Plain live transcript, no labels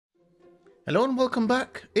Hello and welcome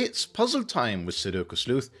back. It's puzzle time with Sudoku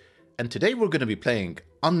Sleuth, and today we're going to be playing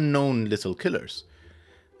Unknown Little Killers.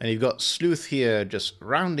 And you've got Sleuth here just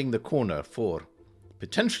rounding the corner for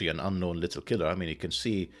potentially an unknown little killer. I mean, you can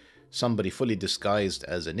see somebody fully disguised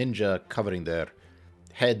as a ninja covering their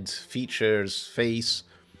head, features, face,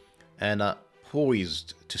 and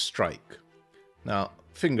poised to strike. Now,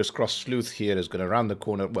 fingers crossed, Sleuth here is going to round the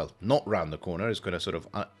corner. Well, not round the corner. Is going to sort of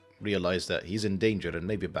realize that he's in danger and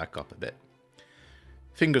maybe back up a bit.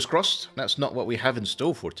 Fingers crossed, that's not what we have in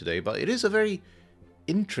store for today, but it is a very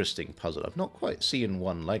interesting puzzle. I've not quite seen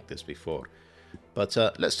one like this before. But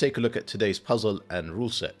let's take a look at today's puzzle and rule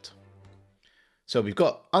set. So we've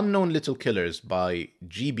got Unknown Little Killers by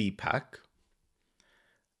GBPack.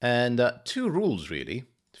 And two rules, really.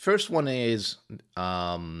 The first one is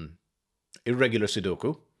Irregular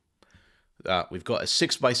Sudoku. We've got a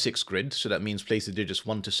 6x6 grid, so that means place the digits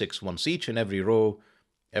 1 to 6 once each in every row,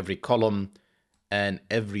 every column, and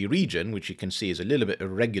every region, which you can see is a little bit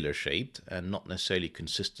irregular shaped and not necessarily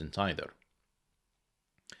consistent either.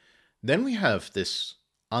 Then we have this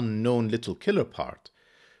unknown little killer part.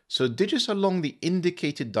 So digits along the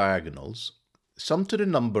indicated diagonals, sum to the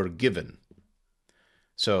number given.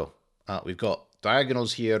 So we've got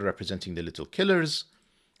diagonals here representing the little killers,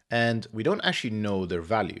 and we don't actually know their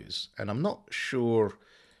values. And I'm not sure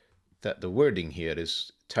that the wording here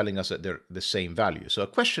is telling us that they're the same value. So a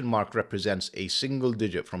question mark represents a single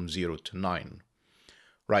digit from 0 to 9.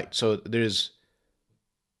 Right, so there's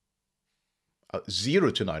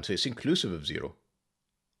 0 to 9, so it's inclusive of 0.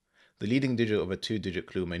 The leading digit of a 2-digit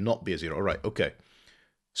clue may not be a 0. All right, okay.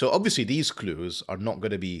 So obviously these clues are not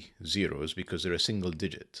going to be zeros because they're a single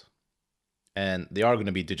digit. And they are going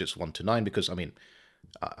to be digits 1 to 9 because, I mean,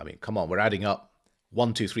 come on, we're adding up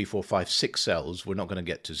 1, 2, 3, 4, 5, 6 cells. We're not going to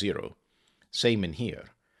get to 0. Same in here.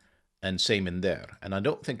 And same in there. And I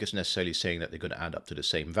don't think it's necessarily saying that they're going to add up to the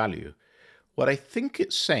same value. What I think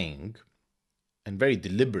it's saying, and very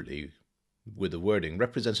deliberately with the wording,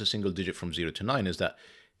 represents a single digit from 0 to 9, is that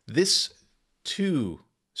this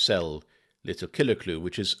 2-cell little killer clue,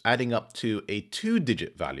 which is adding up to a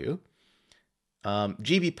 2-digit value,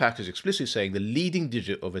 GBPack is explicitly saying the leading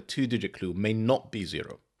digit of a 2-digit clue may not be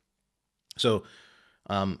 0. So,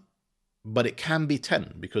 but it can be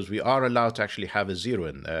 10 because we are allowed to actually have a 0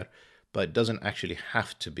 in there. But it doesn't actually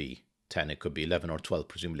have to be 10. It could be 11 or 12,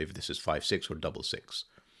 presumably, if this is 5, 6, or double 6.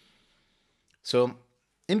 So,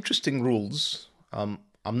 interesting rules. I'm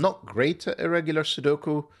not great at irregular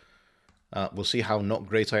Sudoku. We'll see how not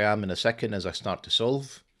great I am in a second as I start to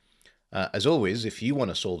solve. As always, if you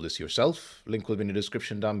want to solve this yourself, link will be in the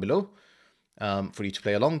description down below for you to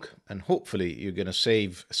play along. And hopefully you're going to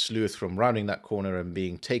save Sleuth from rounding that corner and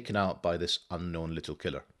being taken out by this unknown little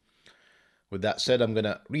killer. With that said, I'm going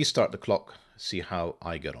to restart the clock, see how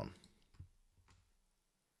I get on.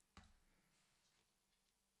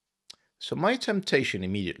 So my temptation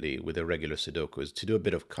immediately with irregular Sudoku is to do a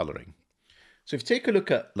bit of coloring. So if you take a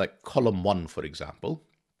look at like column 1, for example,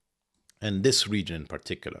 and this region in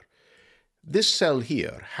particular, this cell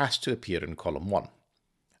here has to appear in column 1.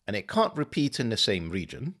 And it can't repeat in the same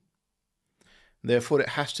region. Therefore, it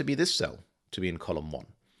has to be this cell to be in column 1.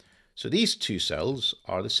 So these two cells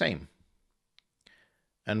are the same.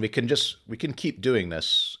 And we can keep doing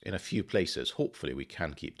this in a few places. Hopefully we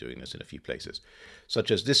can keep doing this in a few places.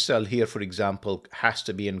 Such as this cell here, for example, has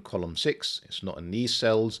to be in column 6. It's not in these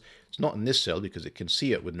cells. It's not in this cell because it can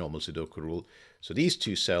see it with normal Sudoku rule. So these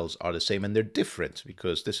two cells are the same and they're different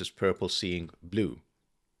because this is purple seeing blue.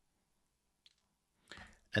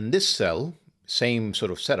 And this cell, same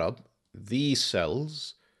sort of setup, these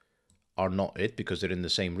cells are not it because they're in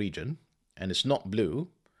the same region. And it's not blue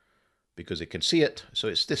because it can see it, so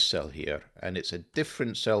it's this cell here, and it's a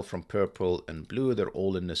different cell from purple and blue. They're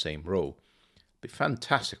all in the same row. It'd be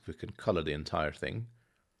fantastic if we can color the entire thing.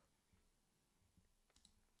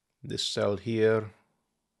 This cell here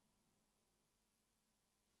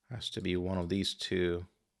has to be one of these two,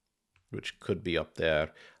 which could be up there. I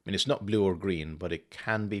mean, it's not blue or green, but it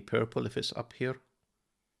can be purple if it's up here.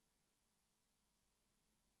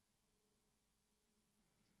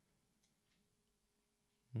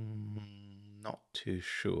 Not too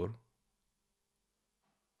sure.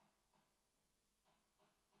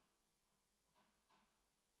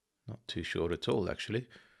 Not too sure at all, actually.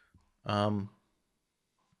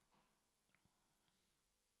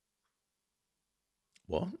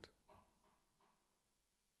 What?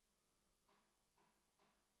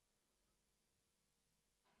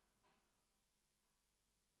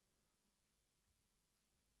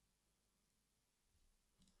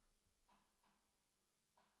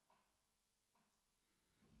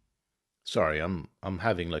 Sorry, I'm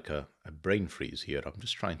having like a brain freeze here. I'm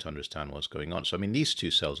just trying to understand what's going on. So, I mean, these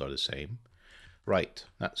two cells are the same. Right,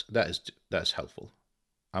 that's helpful.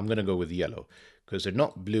 I'm going to go with yellow because they're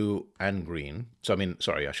not blue and green. So, I mean,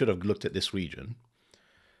 sorry, I should have looked at this region.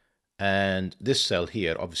 And this cell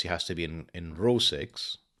here obviously has to be in row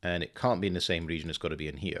 6, and it can't be in the same region. It's got to be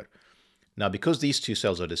in here. Now, because these two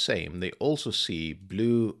cells are the same, they also see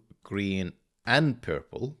blue, green, and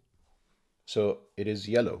purple. So it is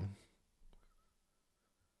yellow.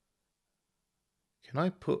 Can I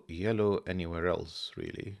put yellow anywhere else,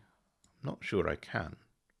 really? I'm not sure I can.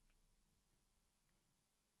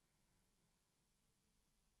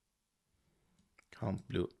 Can't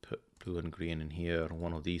put blue and green in here.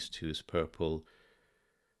 One of these two is purple.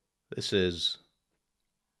 This is...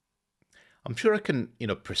 I'm sure I can,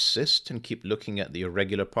 persist and keep looking at the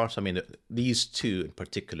irregular parts. I mean, these two in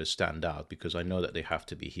particular stand out because I know that they have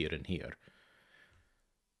to be here and here.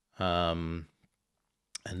 And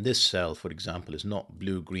this cell, for example, is not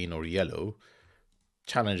blue, green, or yellow.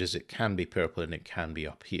 Challenge is it can be purple and it can be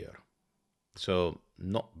up here. So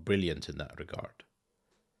not brilliant in that regard.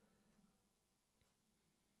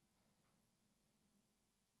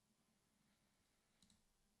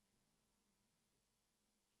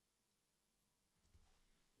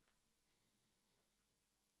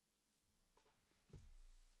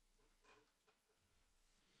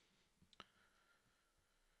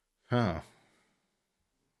 Huh.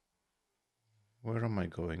 Where am I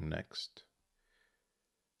going next?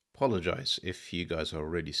 Apologize if you guys are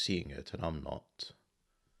already seeing it and I'm not.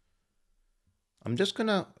 I'm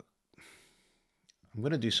gonna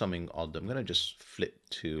do something odd. I'm gonna just flip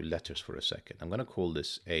to letters for a second. I'm gonna call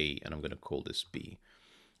this A and I'm gonna call this B.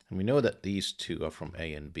 And we know that these two are from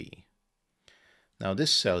A and B. Now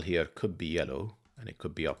this cell here could be yellow and it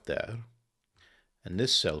could be up there. And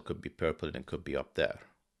this cell could be purple and it could be up there.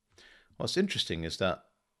 What's interesting is that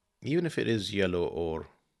even if it is yellow or...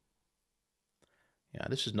 Yeah,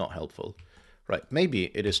 this is not helpful. Right,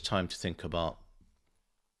 maybe it is time to think about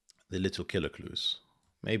the little killer clues.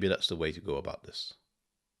 Maybe that's the way to go about this.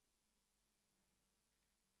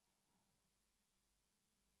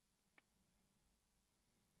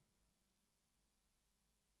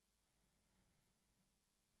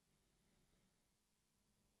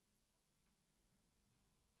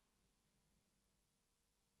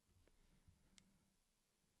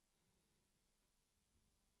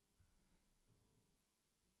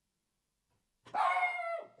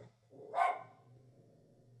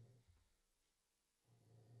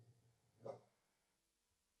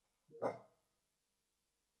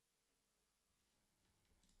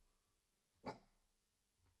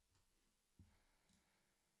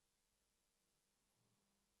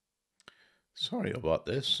 Sorry about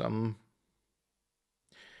this.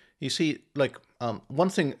 You see, like, one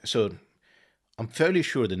thing, so I'm fairly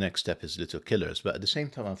sure the next step is little killers, but at the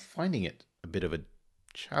same time, I'm finding it a bit of a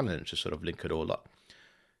challenge to sort of link it all up.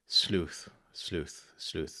 Sleuth.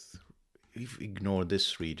 We've ignored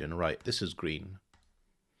this region. Right, this is green.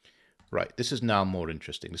 Right, this is now more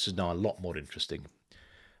interesting. This is now a lot more interesting.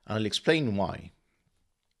 And I'll explain why.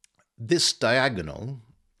 This diagonal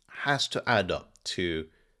has to add up to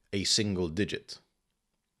a single digit.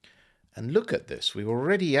 And look at this. We're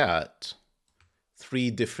already at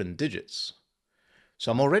 3 different digits.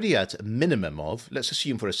 So I'm already at a minimum of, let's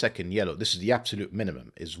assume for a second yellow, this is the absolute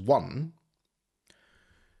minimum, is 1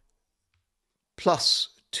 plus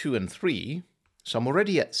 2 and 3. So I'm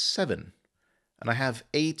already at 7. And I have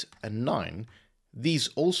 8 and 9. These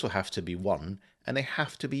also have to be 1 and they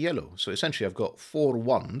have to be yellow. So essentially I've got 4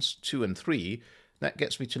 1s, 2 and 3. That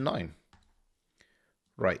gets me to 9.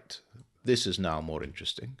 Right, this is now more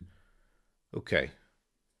interesting. Okay,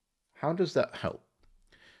 how does that help?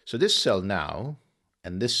 So this cell now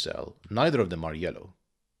and this cell, neither of them are yellow.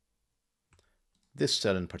 This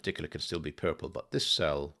cell in particular can still be purple, but this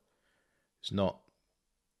cell is not.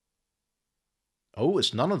 Oh,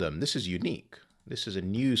 it's none of them. This is unique. This is a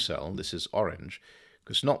new cell. This is orange,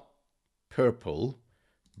 because it's not purple,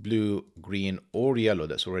 blue, green, or yellow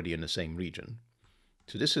that's already in the same region.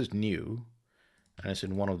 So this is new. And it's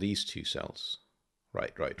in one of these 2 cells.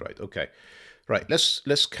 Right. Okay. Right.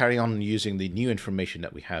 Let's carry on using the new information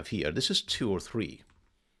that we have here. This is 2 or 3.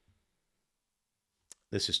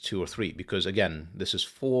 This is 2 or 3 because again, this is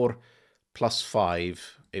 4 plus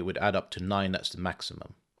 5. It would add up to 9. That's the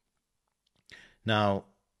maximum. Now,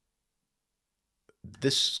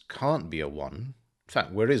 this can't be a 1. In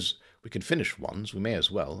fact, we can finish 1s. We may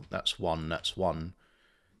as well. That's 1. That's 1.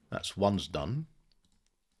 That's 1's done.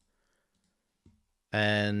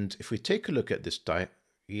 And if we take a look at this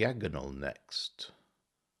diagonal next,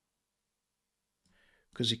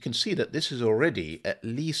 because you can see that this is already at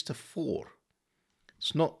least a 4.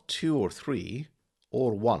 It's not 2 or 3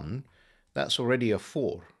 or 1. That's already a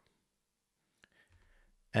 4.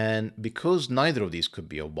 And because neither of these could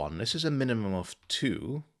be a 1, this is a minimum of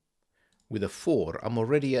 2. With a 4, I'm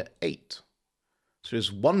already at 8. So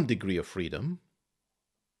there's 1 degree of freedom,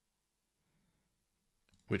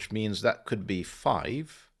 which means that could be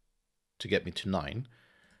 5 to get me to 9.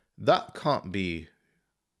 That can't be,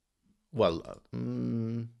 well, I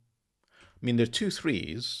mean, there are 2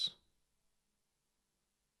 3s.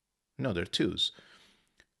 No, they're 2s.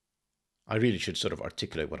 I really should sort of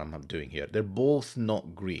articulate what I'm doing here. They're both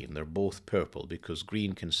not green. They're both purple because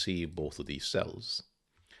green can see both of these cells.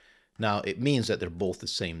 Now, it means that they're both the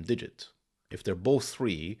same digit. If they're both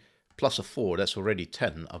 3 plus a 4, that's already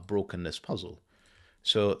 10. I've broken this puzzle.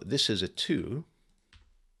 So this is a 2,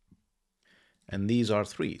 and these are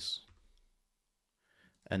 3s.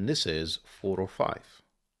 And this is 4 or 5.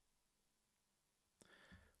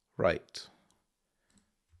 Right.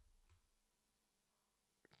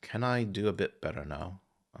 Can I do a bit better now?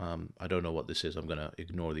 I don't know what this is. I'm going to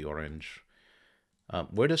ignore the orange.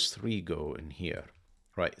 Where does 3 go in here?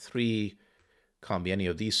 Right, 3 can't be any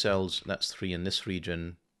of these cells. That's 3 in this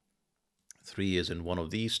region. 3 is in one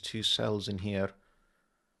of these 2 cells in here.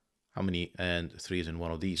 How many? And 3 is in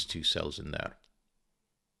one of these 2 cells in there.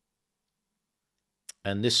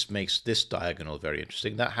 And this makes this diagonal very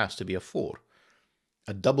interesting. That has to be a 4,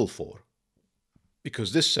 a double 4.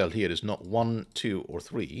 Because this cell here is not 1, 2, or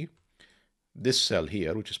 3. This cell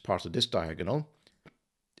here, which is part of this diagonal,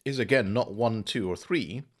 is again not 1, 2, or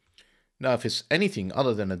 3. Now, if it's anything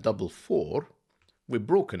other than a double 4, we've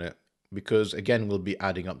broken it because, again, we'll be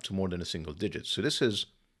adding up to more than a single digit. So this is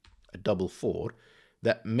a double 4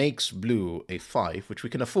 that makes blue a 5, which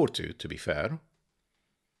we can afford to be fair,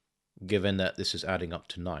 given that this is adding up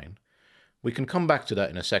to 9. We can come back to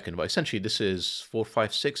that in a second, but essentially this is 4,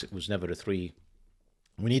 5, 6. It was never a 3.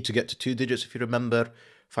 We need to get to 2 digits, if you remember.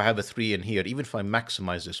 If I have a 3 in here, even if I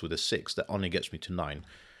maximize this with a 6, that only gets me to 9.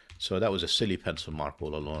 So that was a silly pencil mark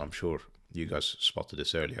all along. I'm sure you guys spotted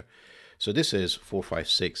this earlier. So this is 4, 5,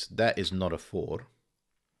 6. That is not a 4.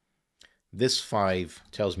 This 5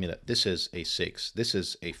 tells me that this is a 6. This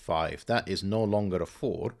is a 5. That is no longer a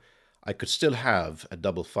 4. I could still have a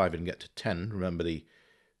double 5 and get to 10. Remember the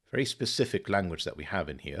very specific language that we have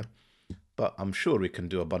in here. But I'm sure we can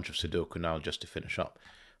do a bunch of Sudoku now just to finish up.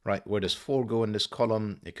 Right, where does 4 go in this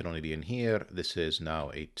column? It can only be in here. This is now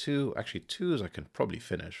a 2. Actually, 2s I can probably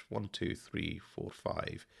finish. 1, 2, 3, 4,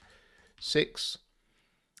 5, 6.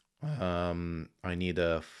 I need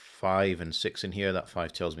a 5 and 6 in here. That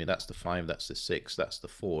 5 tells me that's the 5, that's the 6, that's the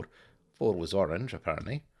 4. 4 was orange,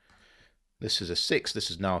 apparently. This is a 6. This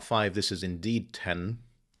is now a 5. This is indeed 10.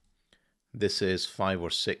 This is 5 or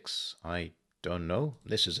 6. I don't know.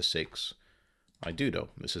 This is a 6. I do know.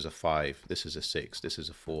 This is a 5. This is a 6. This is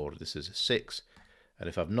a 4. This is a 6. And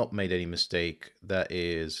if I've not made any mistake, that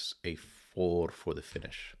is a 4 for the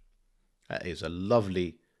finish. That is a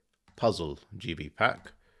lovely puzzle, GBPack.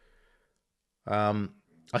 I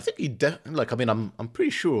think I'm pretty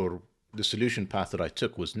sure the solution path that I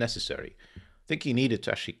took was necessary. I think he needed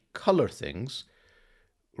to actually color things,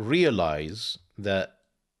 realize that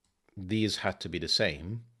these had to be the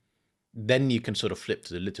same. Then you can sort of flip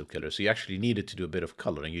to the little killer. So you actually needed to do a bit of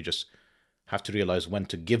coloring. You just have to realize when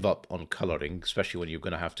to give up on coloring, especially when you're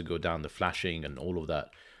going to have to go down the flashing and all of that.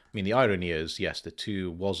 I mean, the irony is, yes, the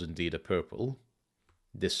 2 was indeed a purple,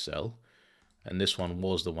 this cell, and this one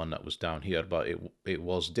was the one that was down here, but it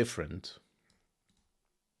was different.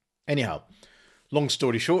 Anyhow, long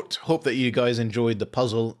story short, hope that you guys enjoyed the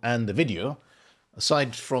puzzle and the video.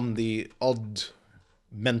 Aside from the odd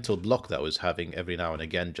mental block that I was having every now and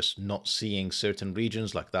again, just not seeing certain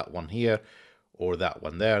regions like that one here or that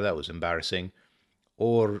one there, that was embarrassing,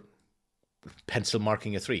 or pencil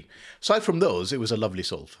marking a 3. Aside from those, it was a lovely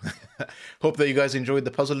solve. Hope that you guys enjoyed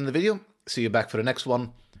the puzzle in the video. See you back for the next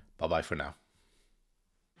one. Bye bye for now.